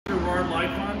Gerard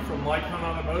Lykon from Lykon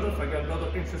Automotive. I got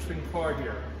another interesting car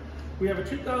here. We have a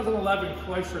 2011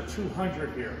 Chrysler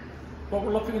 200 here. What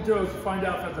we're looking to do is find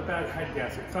out if it's a bad head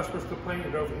gasket. Customers complain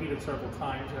it overheated several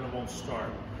times and it won't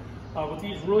start. With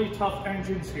these really tough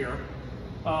engines here,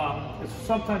 it's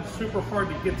sometimes super hard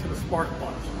to get to the spark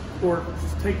plugs or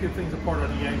just taking things apart on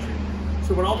the engine.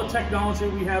 So with all the technology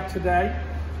we have today,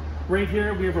 right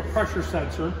here we have a pressure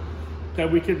sensor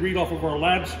that we could read off of our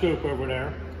lab scope over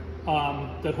there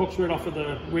that hooks right off of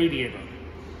the radiator.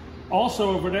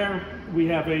 Also over there we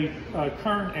have a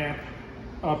current amp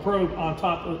probe on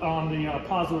top on the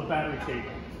positive battery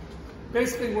cable.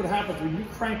 Basically what happens when you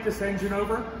crank this engine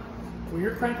over, when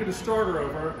you're cranking the starter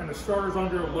over and the starter's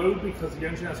under a load because the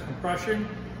engine has compression,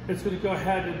 it's going to go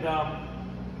ahead and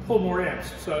pull more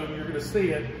amps. So you're going to see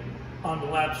it on the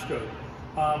lab scope.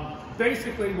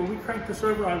 Basically when we crank this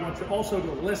over, I want you also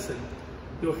to listen.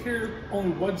 You'll hear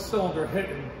only one cylinder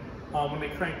hitting when they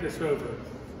crank this over.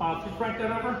 If you crank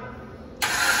that over,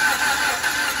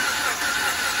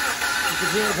 you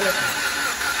can hear it hitting.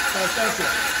 Thank you.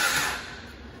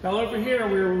 Now over here,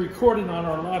 we're recording on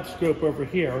our lab scope over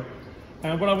here.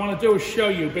 And what I want to do is show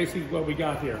you basically what we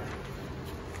got here.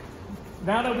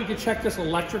 Now that we can check this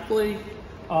electrically,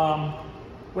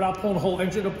 without pulling the whole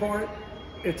engine apart,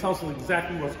 it tells us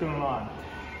exactly what's going on.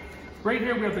 Right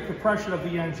here, we have the compression of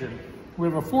the engine. We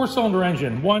have a 4-cylinder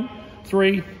engine, 1,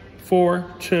 3, 4,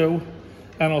 2,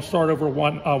 and I'll start over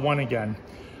one again.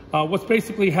 What's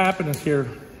basically happening here,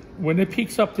 when it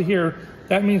peaks up to here,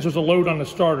 that means there's a load on the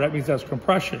starter. That means that's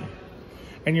compression.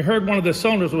 And you heard one of the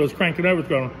cylinders was cranking over,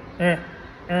 going,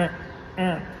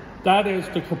 That is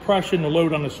the compression, the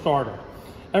load on the starter.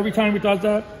 Every time it does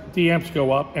that, the amps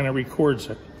go up and it records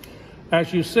it.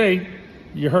 As you see,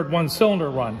 you heard one cylinder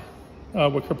run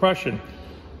with compression.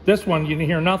 This one, you didn't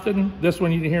hear nothing. This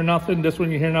one, you didn't hear nothing. This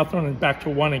one, you hear nothing, and back to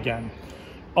 1 again.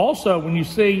 Also, when you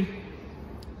see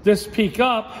this peak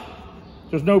up,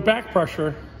 there's no back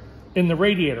pressure in the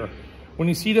radiator. When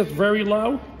you see this very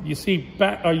low, you see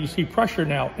pressure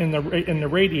now in the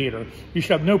radiator. You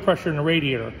should have no pressure in the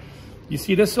radiator. You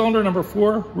see this cylinder, number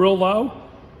 4, real low,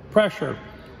 pressure.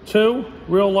 2,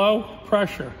 real low,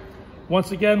 pressure.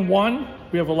 Once again, 1,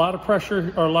 we have a lot of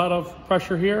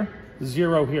pressure here,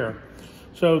 0 here.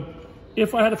 So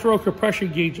if I had to throw a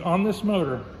compression gauge on this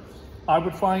motor, I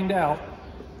would find out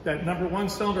that number 1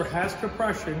 cylinder has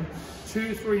compression,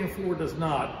 2, 3, and 4 does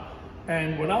not.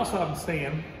 And what else I'm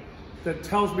saying that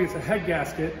tells me it's a head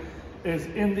gasket is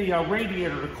in the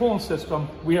radiator, the coolant system,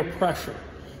 we have pressure.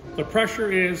 The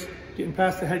pressure is getting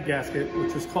past the head gasket,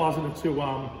 which is causing it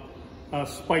to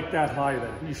spike that high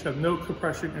there. You should have no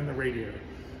compression in the radiator.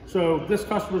 So this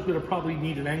customer's gonna probably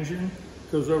need an engine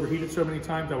because it's overheated so many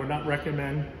times. I would not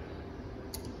recommend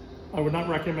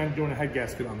doing a head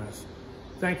gasket on this.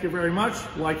 Thank you very much.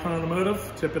 Lykon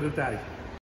Automotive, tip of the day.